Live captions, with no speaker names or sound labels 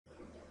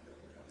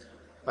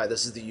Hi,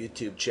 this is the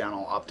YouTube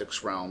channel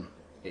Optics Realm,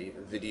 a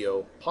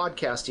video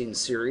podcasting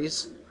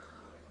series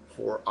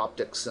for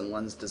optics and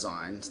lens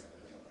designs.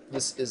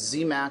 This is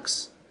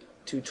Zemax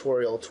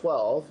Tutorial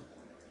 12.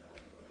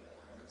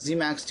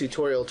 Zemax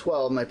Tutorial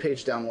 12, my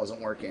page down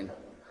wasn't working.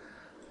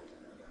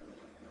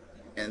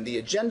 And the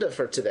agenda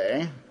for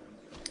today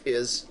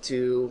is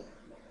to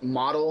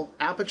model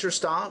aperture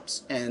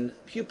stops and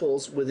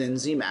pupils within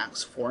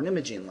Zemax for an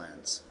imaging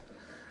lens.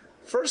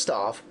 First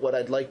off, what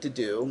I'd like to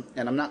do,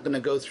 and I'm not going to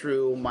go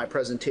through my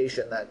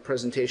presentation, that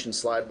presentation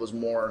slide was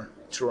more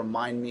to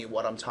remind me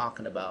what I'm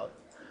talking about.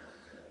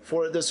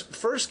 For this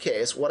first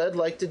case, what I'd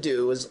like to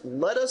do is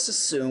let us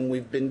assume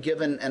we've been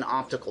given an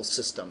optical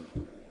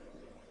system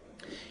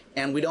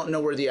and we don't know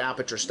where the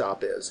aperture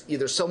stop is.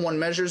 Either someone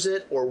measures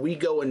it or we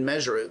go and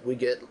measure it. We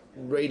get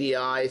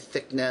radii,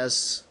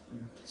 thickness,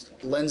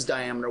 lens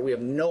diameter. We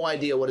have no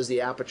idea what is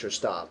the aperture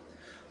stop.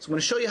 So I'm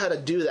going to show you how to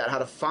do that, how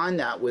to find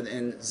that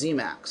within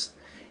Zemax.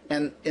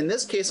 And in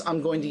this case,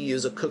 I'm going to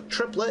use a Cook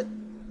triplet,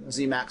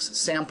 Zemax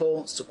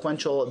sample,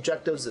 sequential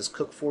objectives, this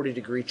Cook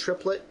 40-degree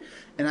triplet.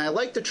 And I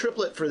like the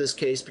triplet for this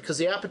case because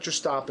the aperture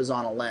stop is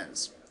on a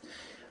lens.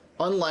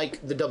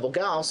 Unlike the double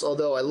Gauss,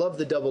 although I love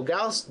the double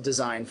Gauss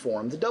design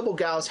form, the double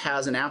Gauss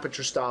has an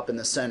aperture stop in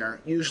the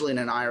center. Usually in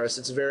an iris,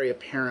 it's very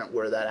apparent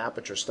where that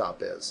aperture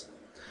stop is.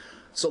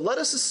 So let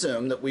us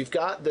assume that we've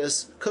got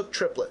this Cook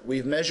triplet.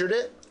 We've measured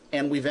it,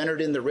 and we've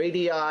entered in the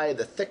radii,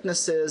 the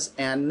thicknesses,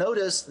 and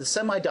notice the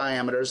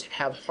semi-diameters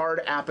have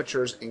hard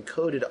apertures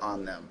encoded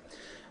on them.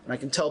 And I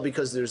can tell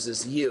because there's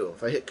this U.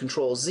 If I hit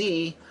Control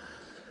Z,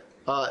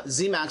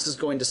 Zemax is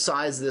going to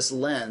size this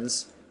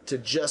lens to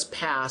just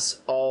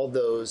pass all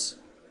those,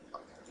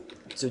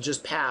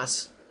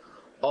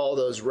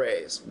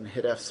 rays. I'm going to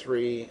hit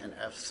F3 and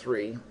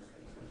F3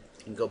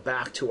 and go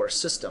back to our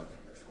system.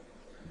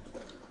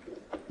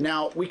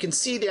 Now we can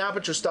see the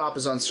aperture stop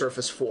is on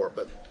surface 4,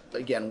 but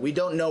again, we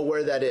don't know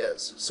where that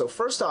is. So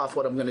first off,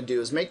 what I'm going to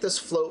do is make this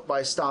float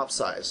by stop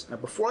size. Now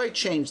before I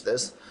change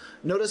this,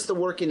 notice the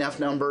working F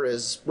number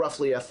is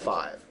roughly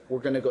F5. We're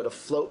going to go to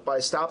float by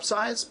stop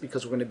size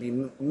because we're going to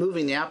be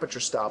moving the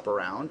aperture stop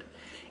around.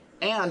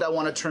 And I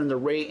want to turn the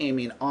ray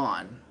aiming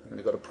on. I'm going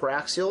to go to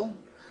paraxial.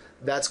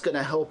 That's going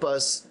to help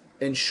us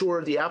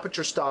ensure the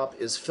aperture stop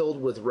is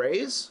filled with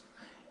rays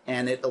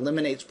and it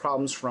eliminates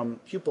problems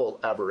from pupil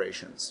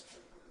aberrations.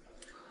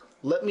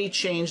 Let me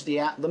change the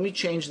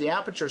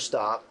aperture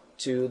stop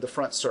to the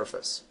front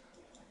surface.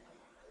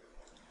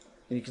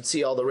 And you can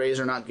see all the rays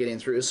are not getting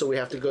through, so we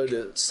have to go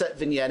to set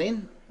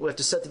vignetting. We have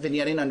to set the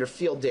vignetting under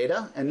field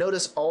data, and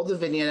notice all the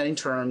vignetting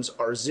terms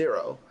are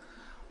 0.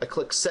 I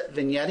click set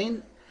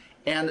vignetting,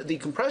 and the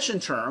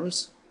compression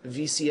terms,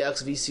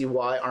 VCX,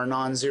 VCY, are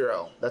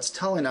non-zero. That's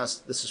telling us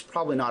this is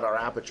probably not our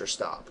aperture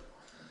stop.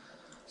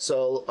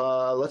 So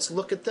let's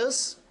look at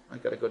this.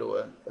 I've got to go to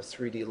a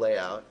 3D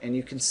layout, and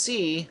you can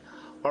see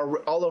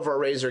all of our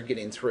rays are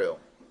getting through.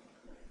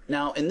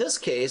 Now in this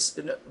case,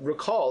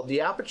 recall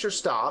the aperture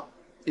stop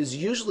is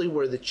usually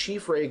where the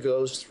chief ray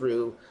goes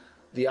through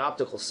the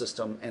optical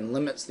system and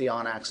limits the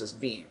on-axis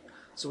beam.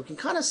 So we can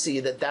kind of see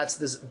that that's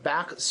this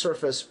back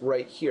surface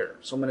right here.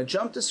 So I'm going to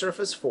jump to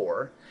surface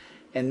 4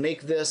 and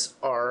make this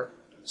our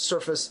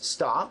surface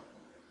stop.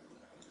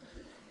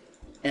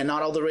 And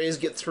not all the rays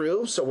get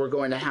through, so we're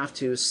going to have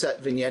to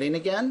set vignetting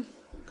again.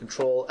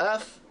 Control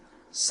F,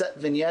 set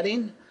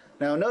vignetting.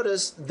 Now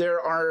notice the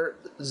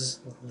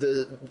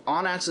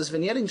on-axis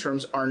vignetting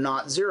terms are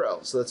not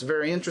 0. So that's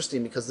very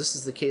interesting because this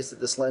is the case that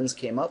this lens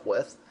came up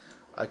with.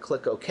 I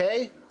click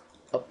OK,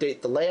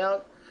 update the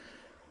layout.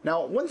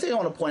 Now one thing I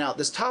want to point out,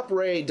 this top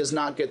ray does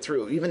not get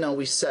through even though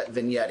we set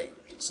vignetting.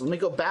 So let me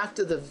go back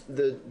to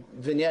the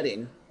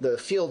vignetting, the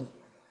field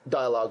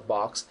dialog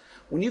box.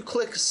 When you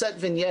click set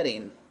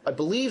vignetting, I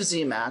believe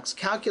Zemax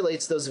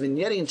calculates those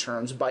vignetting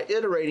terms by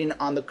iterating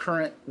on the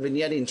current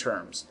vignetting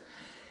terms.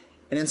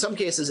 And in some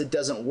cases it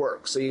doesn't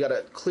work. So you got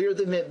to clear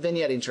the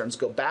vignetting terms,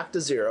 go back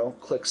to 0,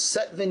 click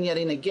set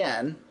vignetting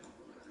again,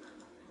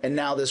 and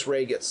now this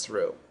ray gets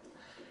through.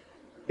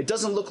 It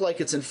doesn't look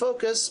like it's in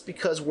focus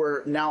because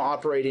we're now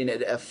operating at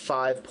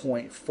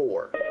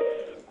f5.4,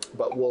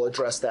 but we'll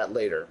address that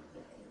later.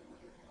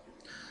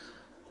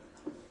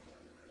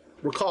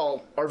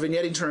 Recall, our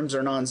vignetting terms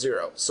are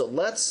non-zero. So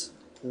let's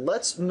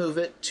move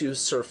it to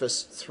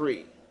surface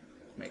 3.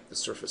 Make the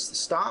surface the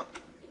stop,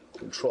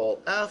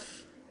 Control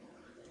F.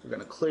 We're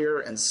going to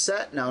clear and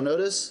set. Now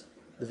notice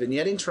the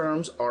vignetting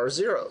terms are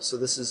 0, so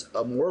this is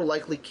a more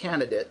likely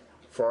candidate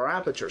for our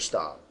aperture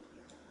stop.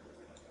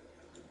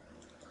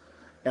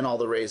 And all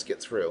the rays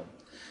get through.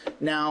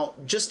 Now,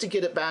 just to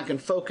get it back in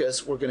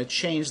focus, we're going to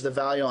change the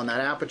value on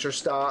that aperture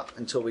stop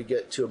until we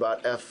get to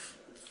about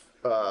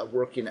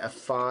working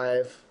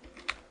F5.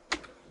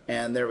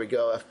 And there we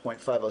go,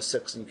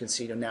 f.506, and you can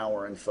see now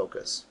we're in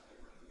focus.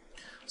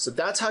 So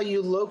that's how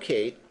you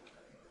locate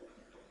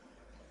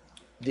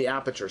the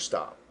aperture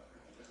stop.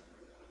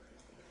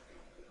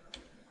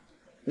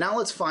 Now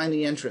let's find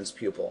the entrance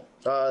pupil,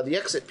 the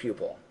exit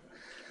pupil.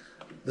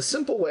 The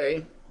simple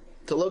way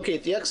to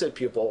locate the exit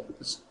pupil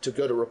is to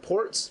go to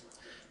Reports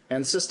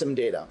and System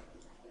Data.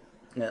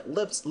 And it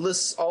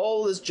lists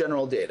all this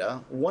general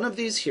data. One of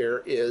these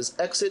here is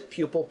exit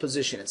pupil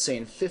position. It's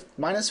saying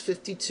minus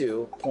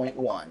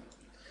 52.1.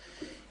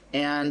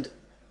 And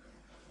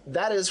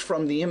that is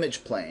from the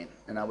image plane.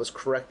 And I was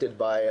corrected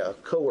by a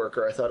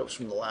coworker. I thought it was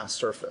from the last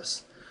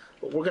surface.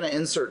 But we're going to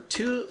insert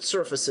two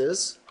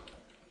surfaces.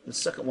 The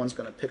second one's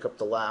going to pick up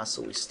the last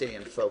so we stay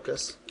in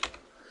focus.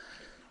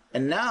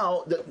 And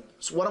now,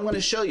 so what I'm going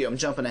to show you, I'm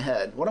jumping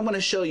ahead. What I'm going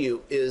to show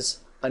you is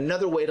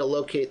another way to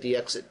locate the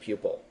exit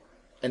pupil.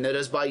 And that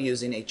is by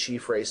using a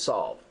chief ray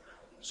solve.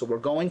 So we're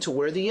going to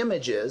where the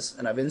image is,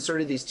 and I've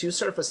inserted these two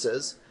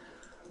surfaces.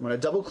 I'm going to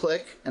double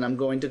click, and I'm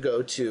going to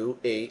go to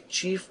a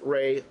chief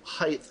ray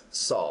height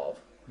solve.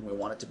 And we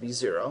want it to be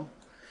 0.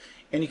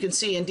 And you can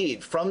see,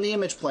 indeed, from the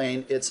image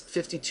plane, it's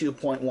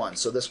 52.1.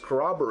 So this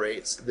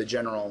corroborates the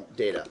general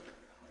data.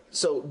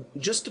 So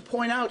just to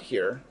point out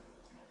here,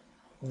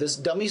 this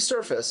dummy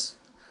surface,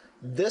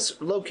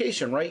 this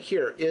location right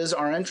here is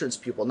our entrance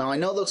pupil. Now I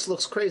know this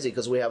looks crazy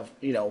because we have,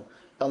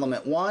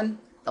 element 1,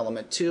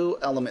 element 2,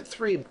 element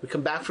 3. We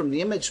come back from the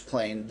image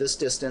plane this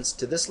distance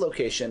to this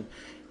location,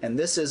 and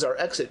this is our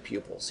exit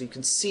pupil. So you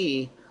can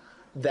see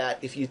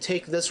that if you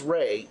take this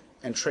ray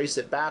and trace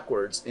it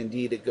backwards,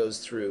 indeed it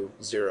goes through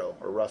 0,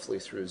 or roughly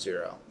through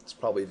 0. It's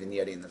probably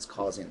vignetting that's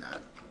causing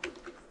that.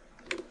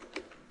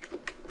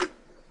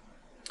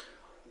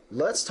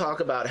 Let's talk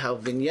about how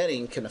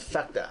vignetting can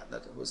affect that.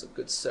 That was a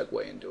good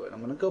segue into it. I'm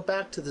going to go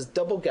back to this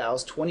double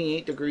Gauss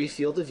 28-degree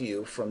field of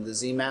view from the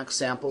Zemax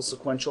sample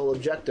sequential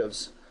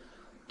objectives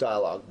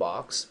dialog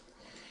box.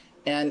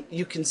 And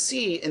you can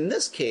see in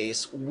this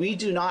case, we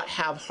do not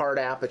have hard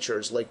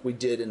apertures like we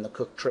did in the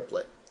Cook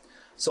triplet.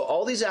 So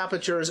all these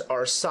apertures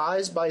are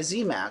sized by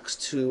Zemax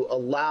to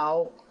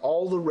allow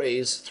all the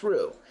rays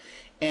through.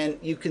 And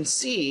you can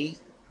see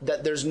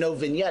that there's no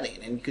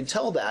vignetting. And you can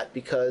tell that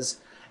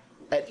because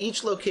at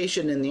each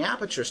location in the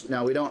aperture,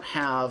 now we don't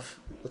have,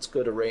 let's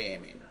go to ray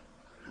aiming.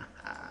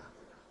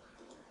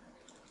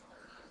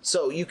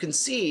 So you can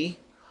see,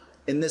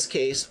 in this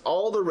case,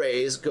 all the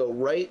rays go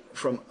right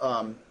from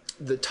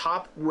the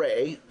top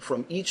ray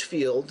from each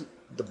field,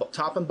 the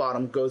top and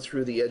bottom go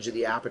through the edge of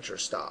the aperture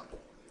stop.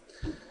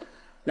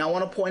 Now I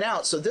want to point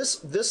out, so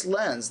this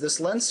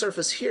lens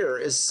surface here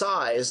is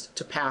sized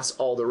to pass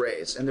all the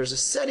rays. And there's a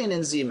setting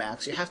in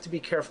Zemax you have to be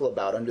careful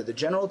about under the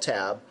General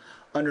tab,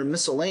 under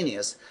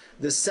Miscellaneous,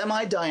 the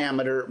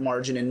semi-diameter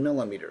margin in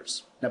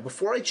millimeters. Now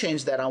before I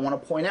change that, I want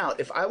to point out,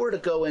 if I were to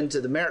go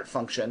into the merit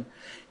function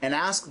and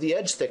ask the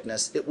edge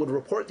thickness, it would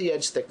report the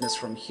edge thickness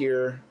from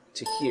here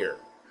to here.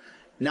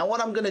 Now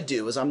what I'm going to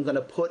do is I'm going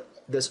to put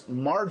this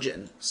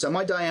margin,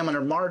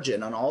 semi-diameter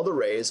margin, on all the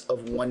rays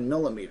of 1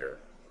 millimeter.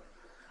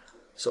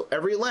 So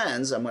every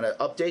lens, I'm going to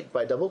update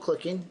by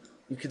double-clicking.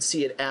 You can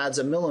see it adds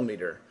a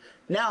millimeter.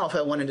 Now if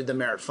I went into the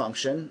merit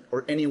function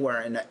or anywhere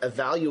and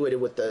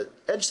evaluated what the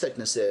edge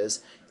thickness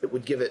is, it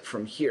would give it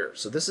from here.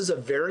 So this is a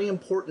very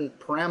important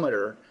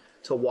parameter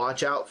to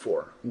watch out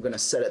for. I'm going to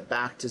set it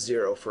back to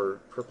 0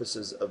 for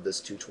purposes of this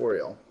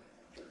tutorial.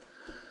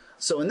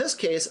 So in this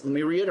case, let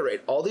me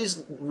reiterate, all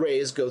these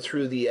rays go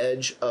through the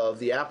edge of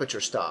the aperture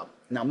stop.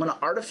 Now I'm going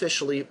to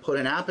artificially put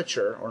an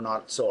aperture, or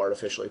not so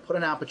artificially, put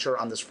an aperture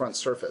on this front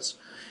surface.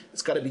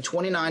 It's got to be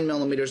 29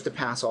 millimeters to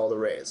pass all the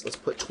rays. Let's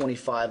put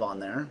 25 on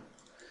there.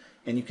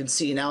 And you can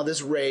see now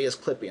this ray is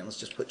clipping. Let's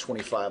just put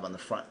 25 on the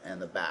front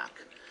and the back.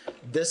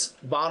 This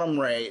bottom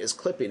ray is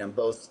clipping on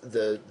both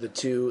the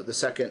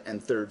second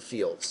and third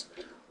fields.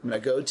 I'm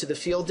going to go to the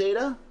field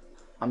data.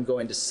 I'm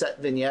going to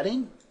set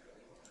vignetting.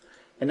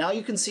 And now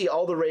you can see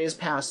all the rays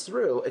pass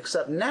through,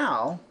 except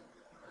now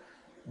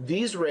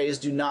these rays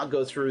do not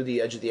go through the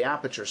edge of the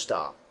aperture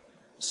stop.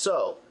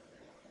 So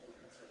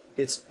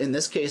it's, in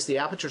this case, the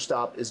aperture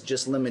stop is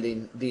just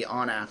limiting the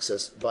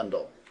on-axis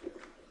bundle.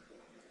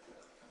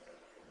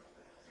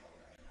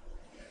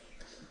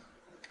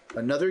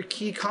 Another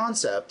key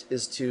concept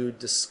is to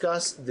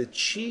discuss the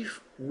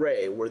chief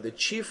ray, where the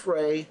chief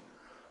ray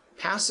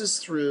passes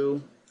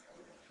through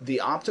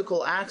the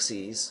optical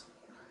axes.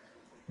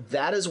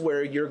 That is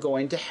where you're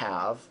going to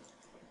have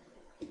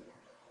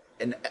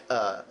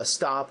a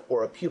stop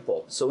or a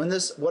pupil. So in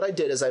this, what I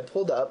did is I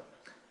pulled up,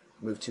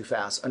 moved too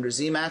fast, under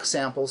Zemax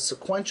sample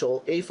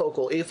sequential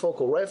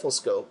afocal rifle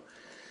scope.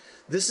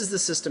 This is the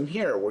system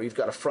here where you've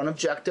got a front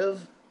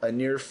objective, a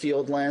near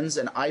field lens,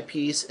 an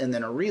eyepiece, and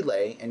then a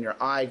relay, and your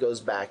eye goes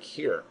back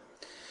here.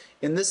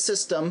 In this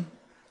system,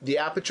 the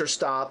aperture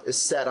stop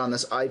is set on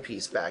this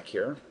eyepiece back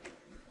here.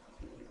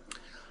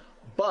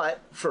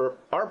 But for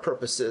our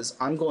purposes,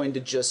 I'm going to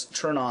just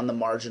turn on the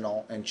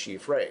marginal and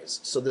chief rays.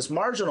 So this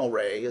marginal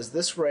ray is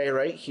this ray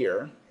right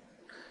here,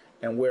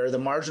 and where the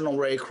marginal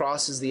ray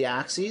crosses the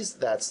axes,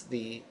 that's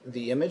the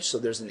image, so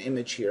there's an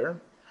image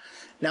here.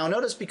 Now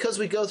notice, because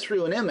we go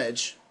through an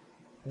image,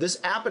 this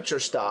aperture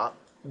stop,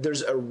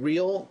 there's a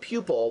real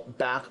pupil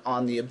back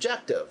on the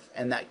objective,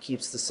 and that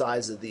keeps the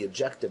size of the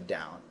objective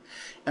down.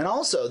 And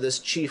also this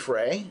chief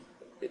ray,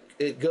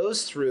 it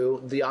goes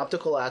through the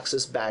optical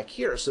axis back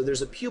here, so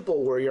there's a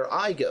pupil where your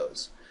eye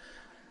goes.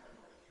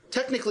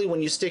 Technically,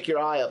 when you stick your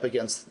eye up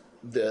against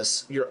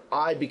this, your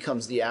eye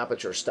becomes the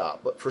aperture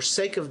stop. But for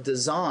sake of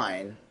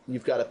design,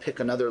 you've got to pick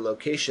another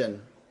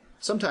location.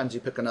 Sometimes you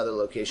pick another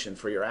location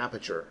for your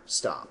aperture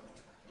stop.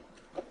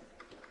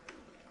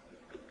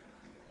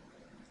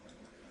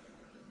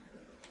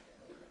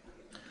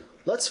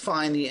 Let's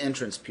find the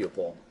entrance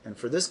pupil. And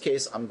for this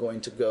case, I'm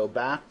going to go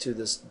back to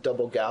this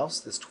double Gauss,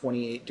 this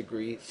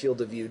 28-degree field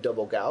of view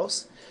double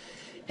Gauss.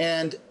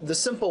 And the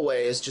simple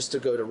way is just to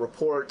go to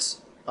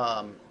Reports,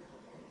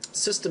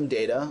 System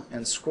Data,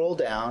 and scroll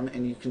down,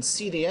 and you can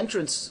see the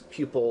entrance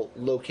pupil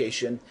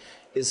location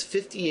is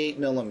 58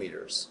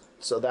 millimeters.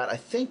 So that, I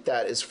think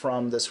that is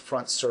from this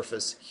front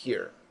surface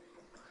here.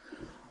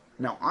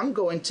 Now I'm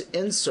going to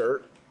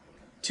insert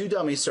two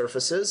dummy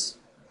surfaces.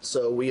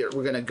 So we're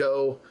going to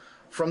go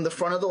from the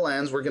front of the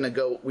lens. We're going to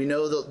go, we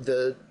know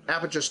the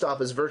aperture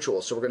stop is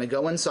virtual, so we're going to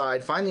go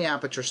inside, find the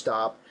aperture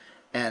stop,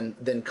 and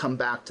then come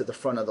back to the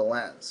front of the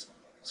lens.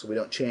 So we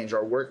don't change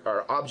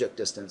our object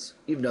distance,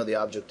 even though the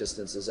object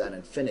distance is at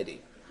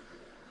infinity.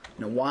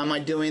 Now why am I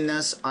doing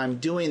this? I'm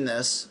doing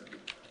this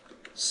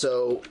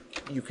so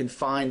you can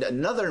find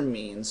another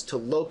means to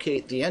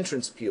locate the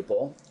entrance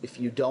pupil if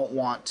you don't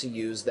want to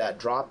use that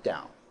drop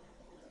down.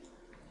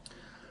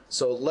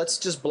 So let's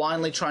just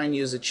blindly try and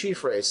use a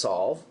chief ray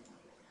solve.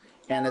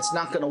 And it's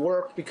not going to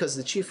work because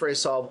the chief ray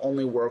solve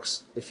only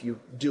works if you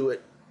do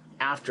it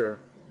after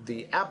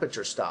the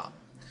aperture stop.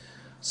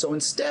 So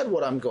instead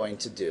what I'm going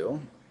to do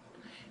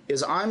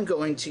is I'm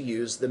going to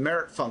use the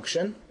merit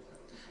function,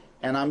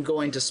 and I'm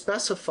going to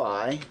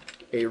specify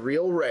a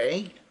real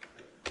ray,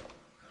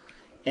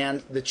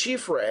 and the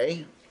chief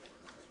ray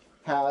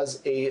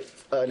has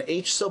an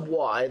h sub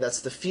y, that's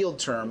the field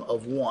term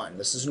of 1.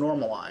 This is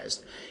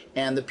normalized.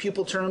 And the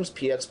pupil terms,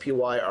 px, py,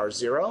 are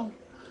 0.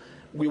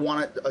 We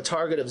want a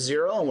target of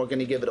 0, and we're going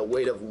to give it a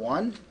weight of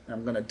 1.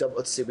 I'm going to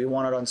let's see, we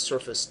want it on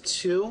surface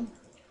 2.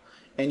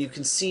 And you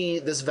can see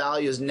this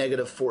value is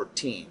negative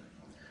 14.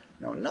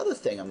 Now another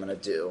thing I'm going to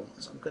do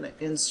is I'm going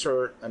to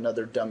insert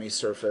another dummy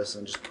surface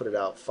and just put it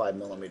out 5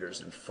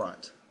 millimeters in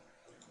front,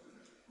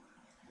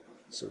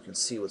 so we can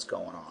see what's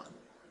going on.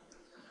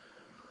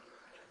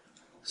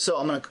 So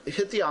I'm going to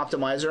hit the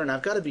optimizer, and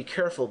I've got to be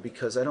careful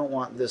because I don't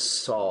want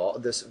this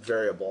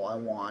variable. I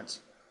want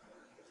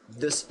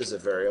this as a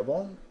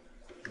variable.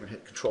 I'm going to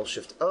hit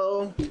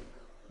Control-Shift-O.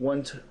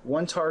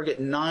 One target,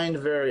 9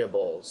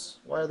 variables.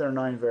 Why are there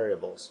 9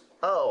 variables?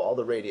 Oh, all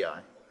the radii.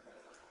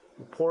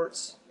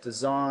 Reports,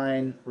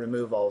 design,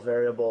 remove all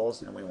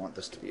variables, and we want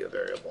this to be a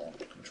variable.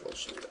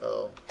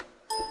 Control-Shift-O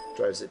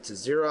drives it to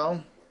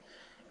 0,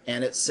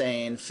 and it's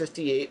saying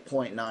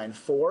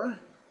 58.94.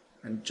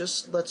 And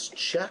just let's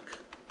check.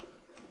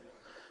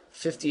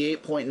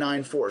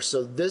 58.94.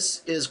 So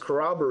this is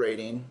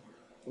corroborating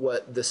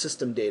what the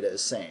system data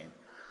is saying.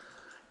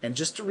 And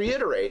just to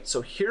reiterate,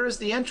 so here is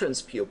the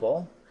entrance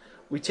pupil.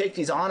 We take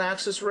these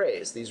on-axis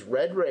rays, these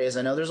red rays.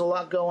 I know there's a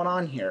lot going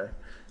on here.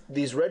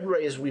 These red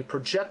rays, we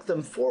project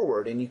them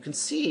forward, and you can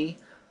see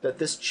that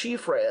this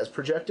chief ray, as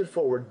projected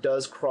forward,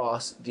 does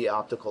cross the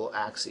optical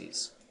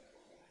axes.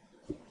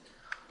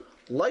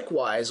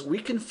 Likewise, we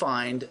can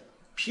find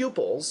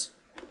pupils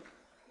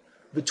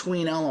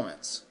between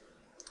elements.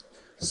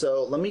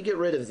 So let me get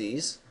rid of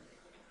these.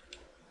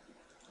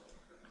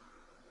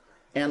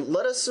 And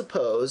let us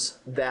suppose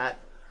that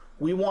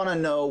we want to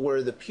know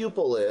where the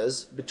pupil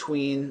is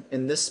between,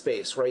 in this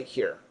space right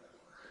here.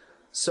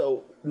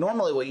 So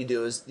normally what you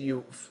do is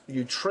you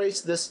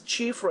trace this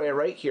chief ray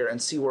right here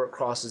and see where it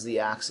crosses the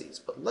axes.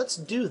 But let's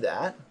do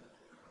that.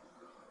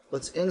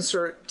 Let's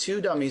insert two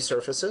dummy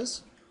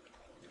surfaces.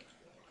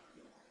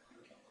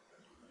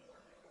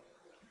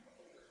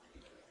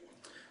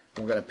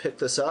 We're going to pick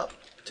this up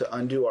to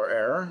undo our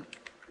error.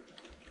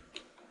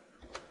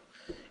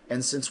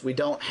 And since we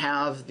don't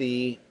have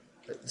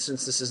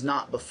since this is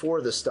not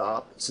before the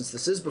stop, since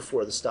this is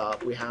before the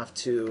stop, we have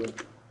to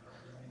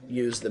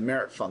use the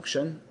merit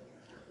function.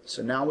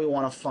 So now we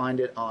want to find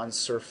it on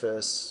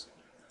surface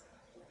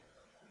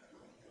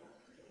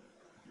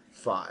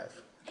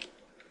 5.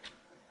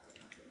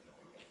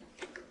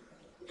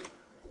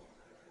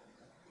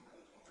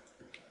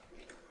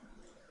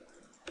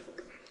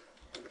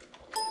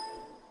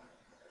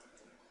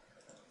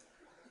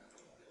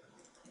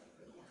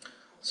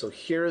 So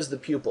here is the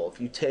pupil.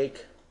 If you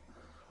take,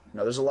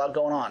 now there's a lot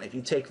going on. If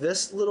you take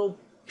this little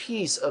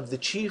piece of the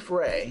chief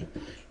ray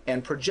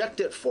and project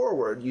it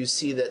forward, you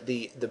see that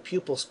the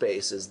pupil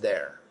space is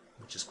there,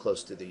 which is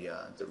close to the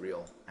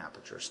real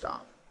aperture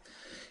stop.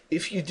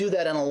 If you do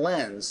that in a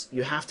lens,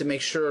 you have to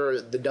make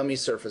sure the dummy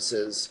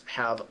surfaces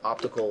have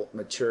optical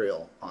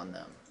material on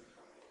them.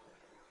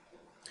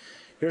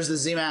 Here's the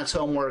Zemax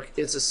homework.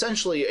 It's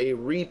essentially a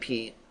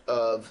repeat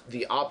of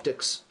the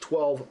Optics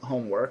 12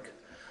 homework.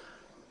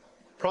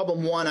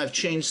 Problem 1, I've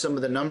changed some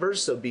of the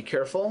numbers, so be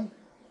careful.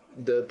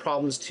 The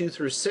problems 2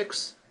 through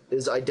 6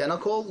 is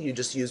identical. You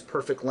just use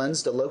perfect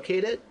lens to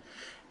locate it.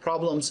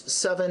 Problems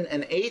 7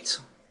 and 8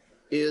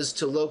 is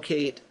to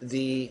locate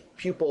the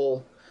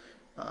pupil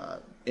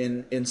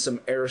in some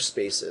air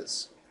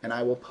spaces. And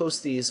I will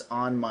post these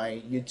on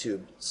my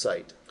YouTube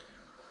site.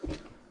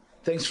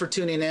 Thanks for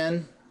tuning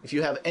in. If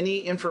you have any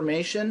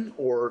information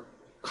or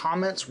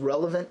comments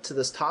relevant to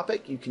this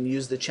topic, you can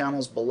use the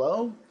channels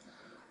below,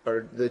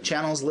 or the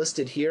channels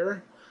listed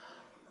here.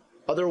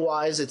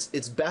 Otherwise,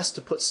 it's best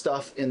to put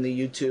stuff in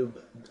the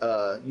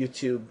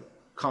YouTube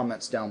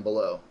comments down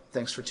below.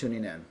 Thanks for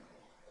tuning in.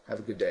 Have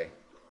a good day.